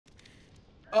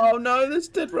Oh no, there's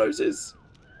dead roses.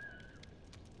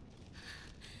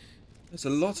 There's a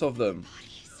lot of them.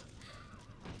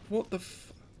 What the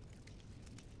f...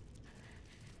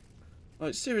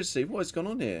 Like, seriously, what has gone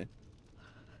on here?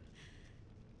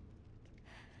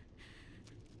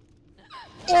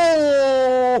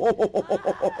 Oh!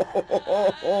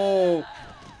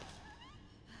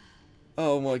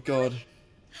 Oh my god.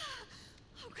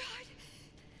 Oh god.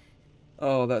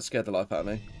 Oh, that scared the life out of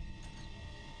me.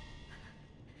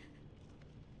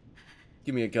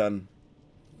 Give me a gun.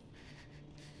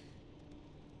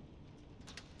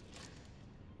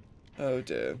 Oh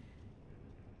dear.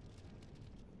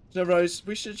 No, Rose,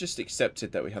 we should have just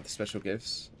accepted that we have the special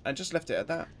gifts and just left it at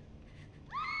that.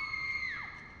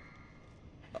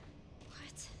 What?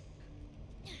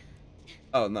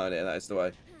 Oh no, yeah, that is the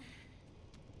way.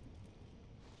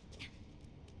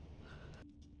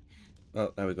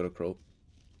 Oh, now we've got to crawl.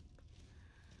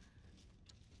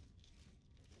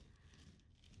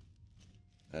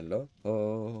 Hello?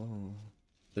 Oh.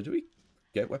 So do we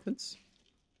get weapons?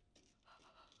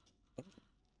 Oh.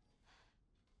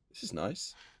 This is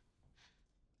nice.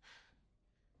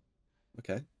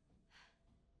 Okay.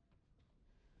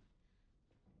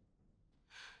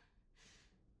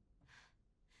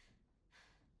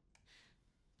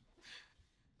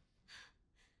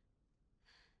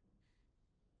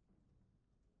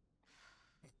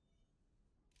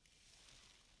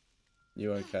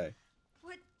 You okay?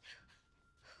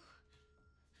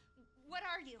 What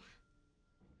are you?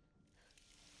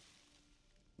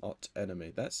 Not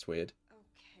enemy. That's weird.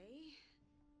 Okay.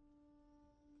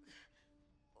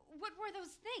 What were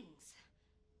those things?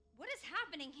 What is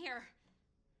happening here?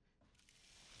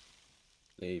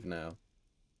 Leave now.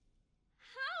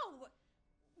 How?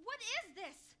 What is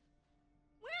this?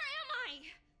 Where am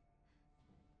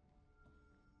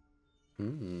I?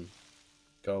 Hmm.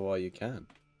 Go while you can.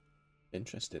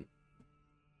 Interesting.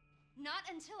 Not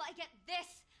until I get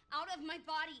this out of my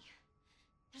body.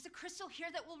 There's a crystal here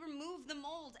that will remove the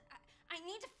mold. I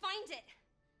need to find it.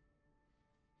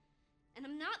 And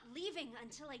I'm not leaving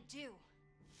until I do.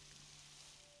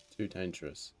 Too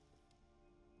dangerous.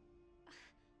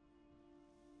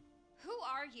 Who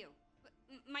are you?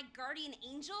 My guardian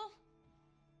angel?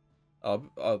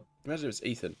 I'll imagine it was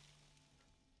Ethan.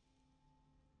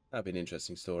 That'd be an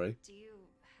interesting story. Do you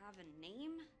have a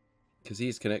name? Because he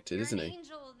is connected, You're isn't an he?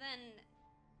 angel, then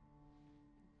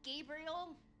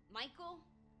Gabriel? Michael?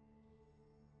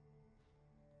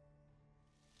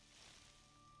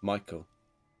 Michael.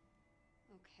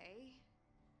 Okay.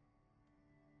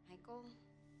 Michael?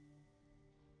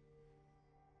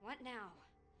 What now?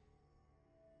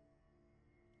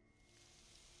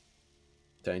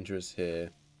 Dangerous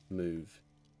here. Move.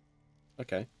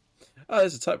 Okay. Oh,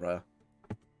 there's a typewriter.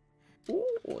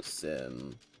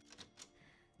 Awesome.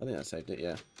 I think I saved it,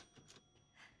 yeah.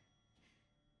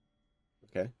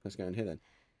 Okay, let's go in here then.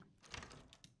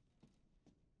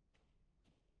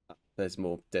 Ah, there's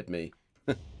more dead me.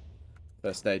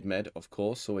 First aid med, of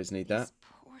course. Always need that. These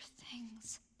poor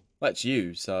things. That's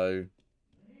you, so...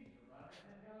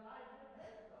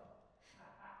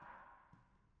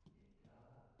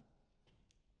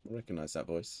 I recognise that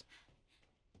voice.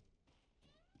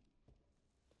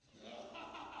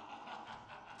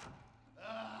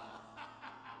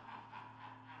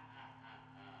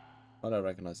 I don't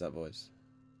recognise that voice.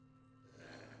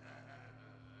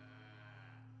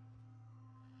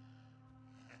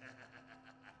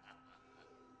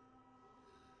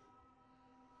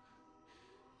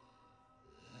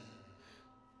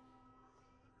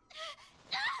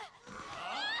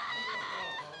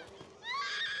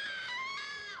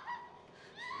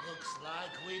 Looks like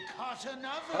we caught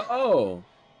another. Oh!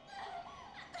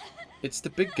 It's the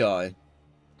big guy.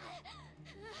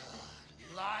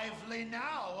 Lively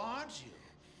now, aren't you?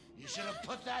 You should have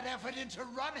put that effort into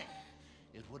running.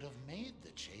 It would have made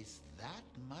the chase that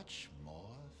much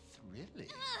more thrilling.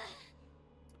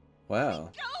 Wow.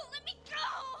 Go! Let me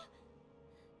go!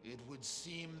 It would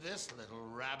seem this little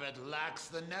rabbit lacks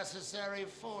the necessary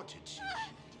fortitude.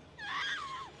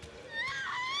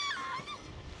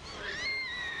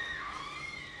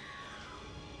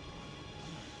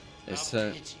 It's,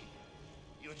 A pity.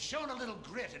 You had shown a little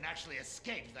grit and actually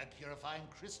escaped. That purifying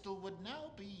crystal would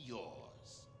now be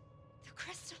yours. The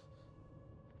crystal.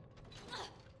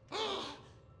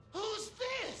 Who's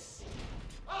this?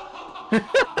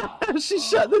 She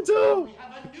shut the door! We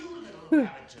have a new little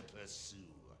rabbit to pursue.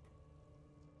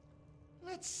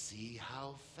 Let's see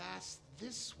how fast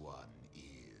this one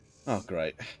is. Oh,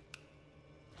 great.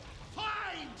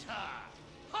 Find her!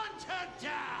 Hunt her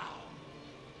down!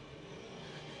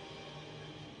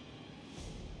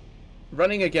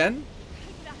 Running again?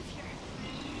 Get out of here.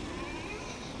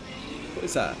 What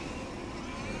is that?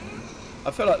 I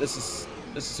feel like this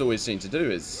is all we seem to do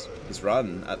is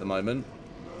run at the moment.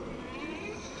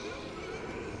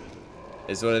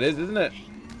 Is what it is, isn't it?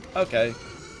 Okay.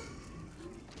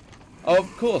 Oh,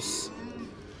 of course.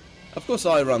 Of course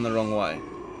I run the wrong way.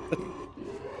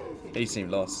 He seemed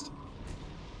lost.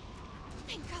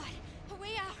 Thank God. A way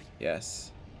out.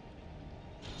 Yes.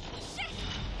 Shit.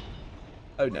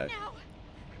 Oh no. Now.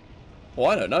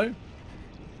 Well, I don't know.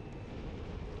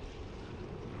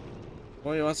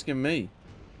 Why are you asking me?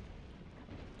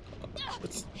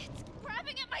 It's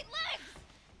grabbing at my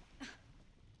legs.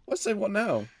 What's say what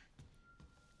now?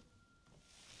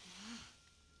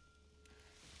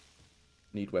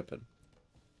 Need weapon.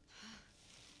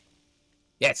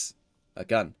 Yes! A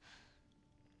gun.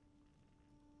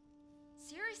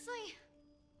 Seriously?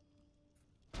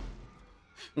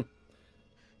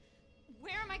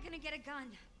 Where am I gonna get a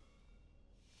gun?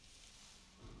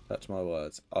 Touch my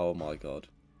words. Oh my god.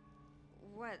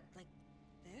 What, like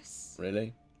this?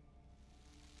 Really?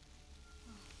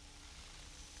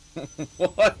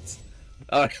 What?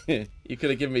 Oh, you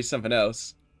could have given me something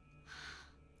else.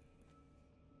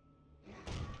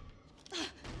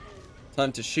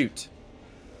 Time to shoot.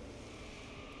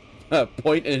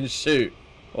 Point and shoot.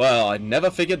 Well, I never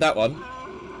figured that one.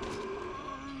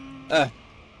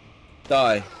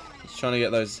 Die. Just trying to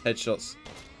get those headshots.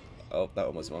 Oh, that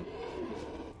one was one.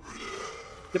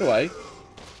 Get away.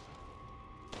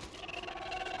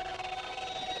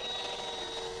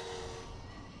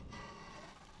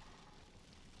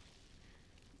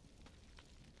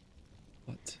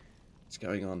 What's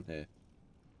going on here?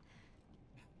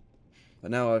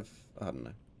 But now I don't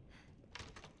know.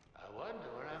 I wonder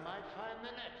where I might find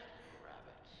the next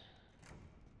rabbit.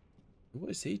 What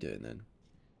is he doing then?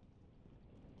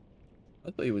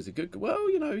 I thought he was a good. Well,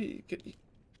 you know,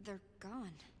 They're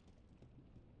gone.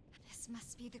 This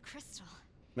must be the crystal.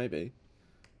 maybe.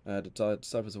 The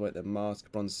disciples await their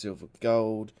mask, bronze, silver,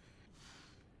 gold.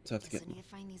 So I have to Guess get. I need to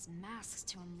find these masks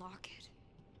to unlock it.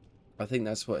 I think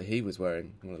that's what he was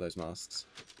wearing. One of those masks.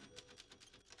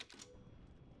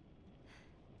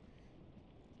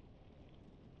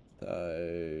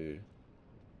 So.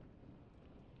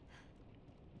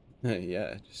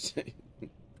 Yeah. Just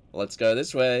let's go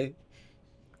this way.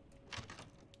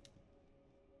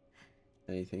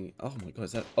 Anything? Oh my god,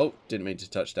 is that? Oh, didn't mean to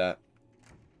touch that.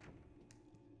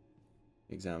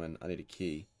 Examine. I need a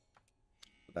key.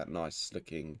 That nice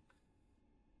looking,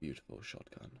 beautiful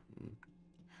shotgun.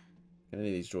 Can any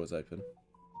of these drawers open?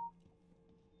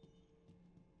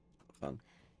 Fun.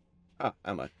 Ah,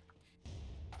 ammo.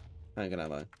 Handgun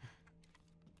ammo.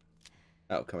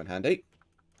 That'll come in handy.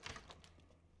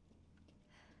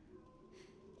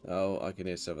 Oh, I can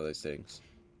hear some of those things.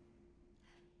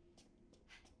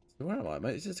 So where am I,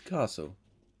 mate? Is this a castle?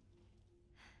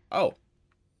 Oh.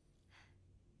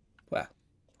 Well.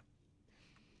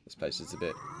 This place is a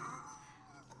bit...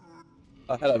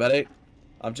 Oh, hello, buddy.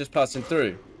 I'm just passing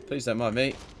through. Please don't mind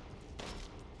me.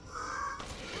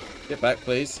 Get back,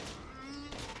 please.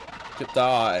 Could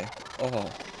die. Oh.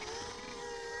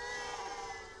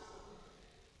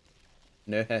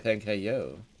 No, thank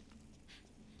you.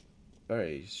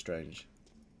 Very strange.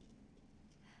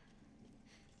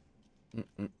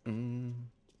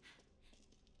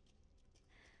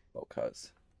 Bolt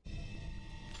cutters.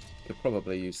 Could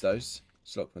probably use those.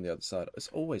 It's locked from the other side. It's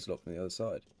always locked from the other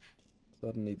side. So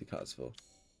I don't need the cutters for.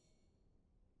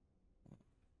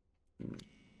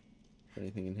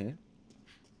 Anything in here?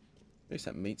 At least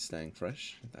that meat's staying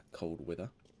fresh. That cold wither.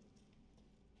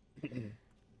 Is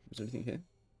there anything here?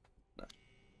 No.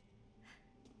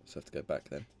 Just have to go back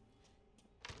then.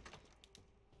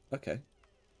 Okay.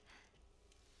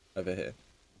 Over here.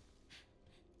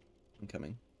 I'm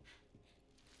coming.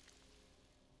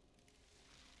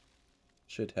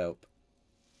 Should help.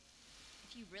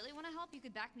 If you really want to help, you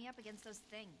could back me up against those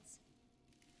things.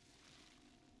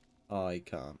 I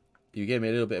can't. You gave me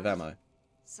a little bit of ammo.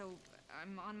 So,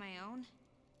 I'm on my own?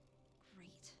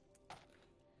 Great.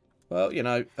 Well, you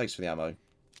know, thanks for the ammo.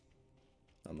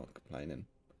 I'm not complaining.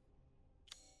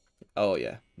 Oh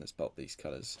yeah, let's bolt these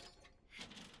colours.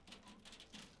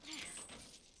 I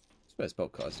suppose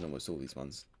bolt colours in almost all these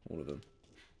ones. All of them.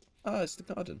 Ah, it's the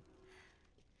garden.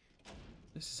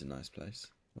 This is a nice place.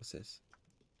 What's this?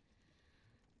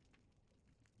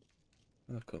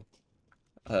 Oh, cool.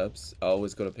 Herbs. Oh,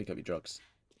 always got to pick up your drugs.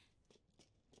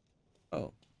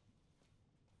 Oh.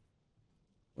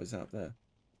 What's that up there?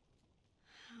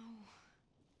 Ow.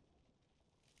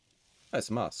 Oh, it's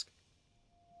a mask.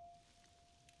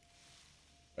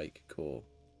 Break core.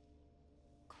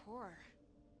 Core?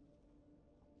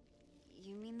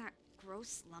 You mean that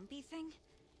gross lumpy thing?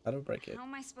 How do I break it? How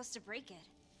am I supposed to break it?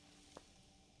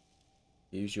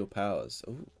 Use your powers.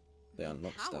 Ooh, they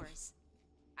unlock stuff. Powers?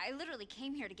 I literally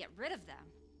came here to get rid of them.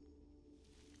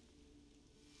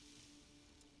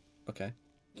 Okay.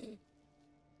 Okay,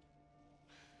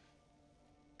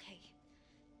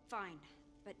 fine.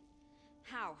 But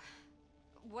how?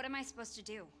 What am I supposed to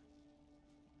do?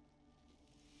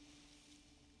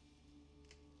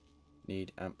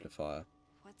 Need amplifier.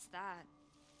 What's that?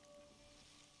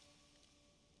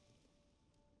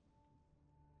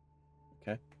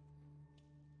 Okay.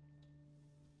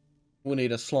 We'll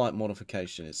need a slight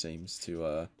modification, it seems,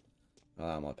 to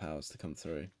allow my powers to come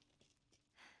through.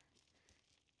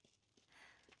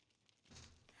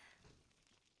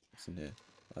 What's in here?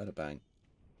 I heard a bang.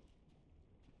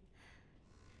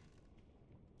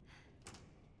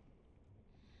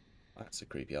 That's a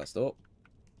creepy ass door.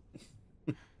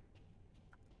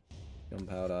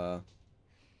 Gunpowder.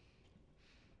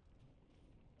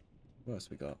 What else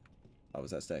we got? Oh,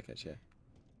 was that staircase? Yeah.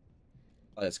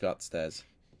 Oh, let's go up the stairs.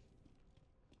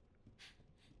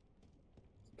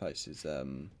 This place is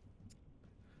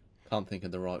can't think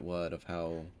of the right word of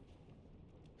how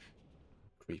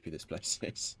creepy this place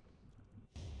is.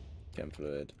 Chem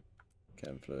fluid.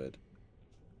 Chem fluid.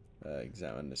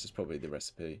 Examine. This is probably the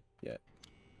recipe. Yeah.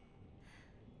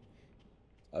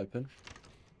 Open.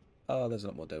 Oh, there's a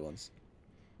lot more dead ones.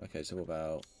 Okay, so what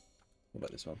about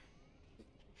this one?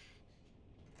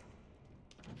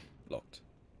 Locked.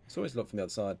 It's always locked from the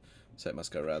other side, so it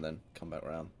must go around then. Come back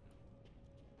around.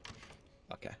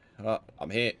 Okay. Oh, I'm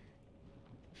here.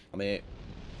 I'm here.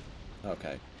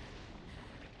 Okay.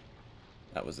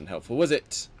 That wasn't helpful, was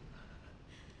it?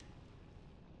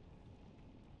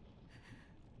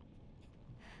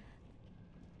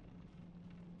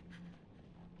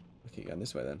 I keep going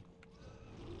this way then.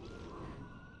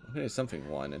 I hear something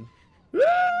whining.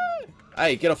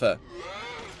 Hey, get off her.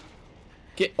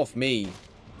 Get off me.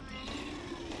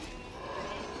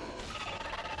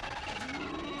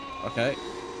 Okay.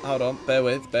 Hold on. Bear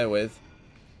with. Bear with.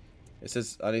 It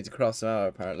says I need to craft some arrow,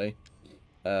 apparently.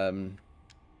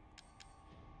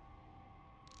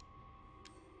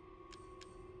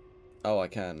 Oh, I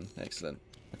can. Excellent.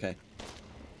 Okay.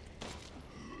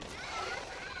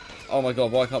 Oh my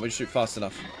god, why can't we shoot fast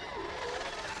enough?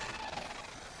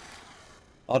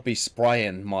 I'd be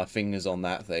spraying my fingers on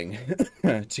that thing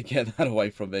to get that away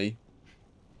from me.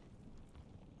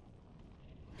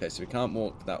 Okay, so we can't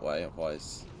walk that way,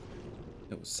 otherwise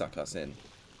it will suck us in.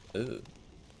 Ugh.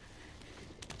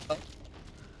 Oh.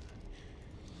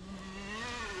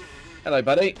 Hello,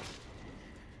 buddy.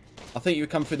 I think you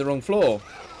come through the wrong floor.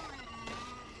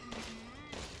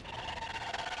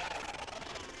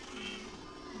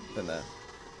 In there.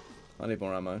 I need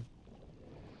more ammo.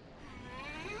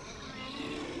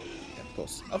 Yeah, of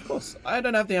course. Of course. I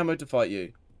don't have the ammo to fight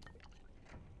you.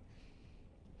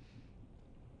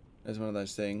 There's one of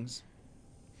those things.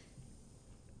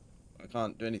 I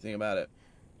can't do anything about it.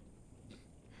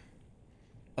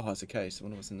 Oh, it's a case. I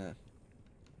wonder what's in there.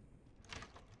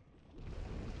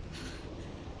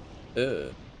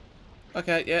 Ugh.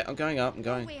 Okay, yeah, I'm going up. I'm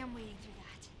going. No way I'm waiting through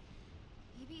that.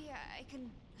 Maybe I can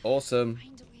Awesome.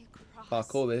 find a way across.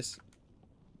 Parkour this.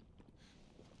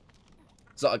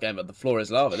 It's not a game of the floor is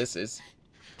lava, this is.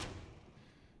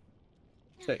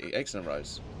 Okay, excellent,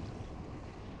 Rose.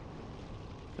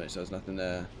 Okay, so there's nothing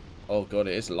there. Oh god,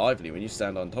 it is lively when you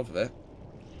stand on top of it.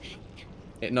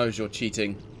 It knows you're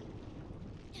cheating.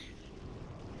 It's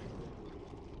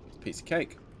a piece of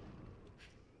cake.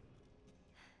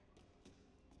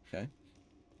 Okay.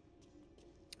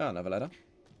 Oh, another ladder.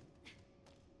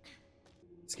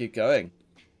 Let's keep going.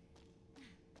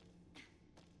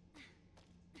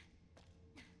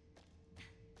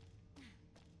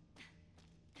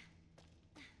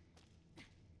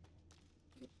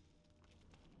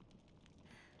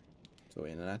 So we're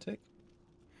in an attic.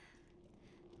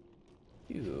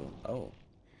 Ew. Oh.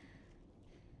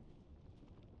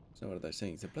 So what are those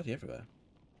things? They're bloody everywhere.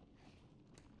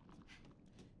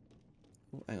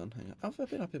 Oh, hang on, hang on. Have I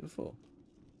been up here before?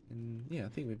 Yeah, I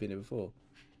think we've been here before.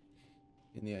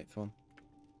 In the 8th one.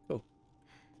 Cool.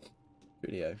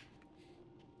 Video. So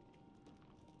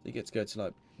you get to go to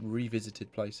like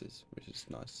revisited places, which is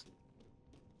nice.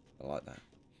 I like that.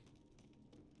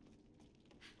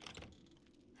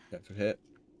 Go through here.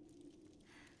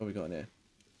 What have we got in here?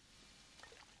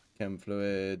 Chem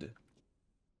fluid.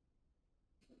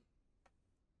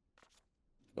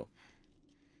 Cool.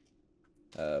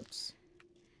 Herbs.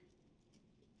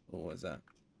 Oh, what is that?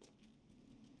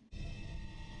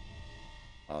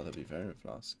 Oh, the Bavarian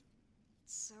flask.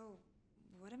 So,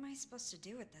 what am I supposed to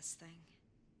do with this thing?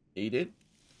 Eat it.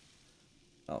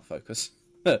 Oh, focus.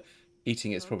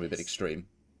 Eating it's probably a bit Focus. extreme.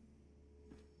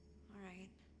 All right.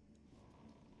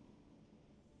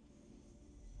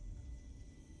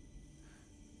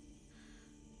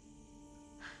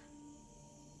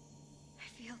 I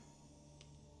feel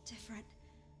different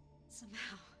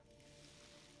somehow.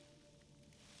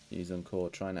 Use Encore.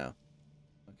 Try now.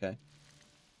 Okay.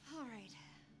 All right.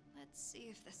 Let's see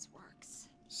if this works.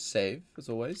 Save, as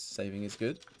always. Saving is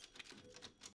good.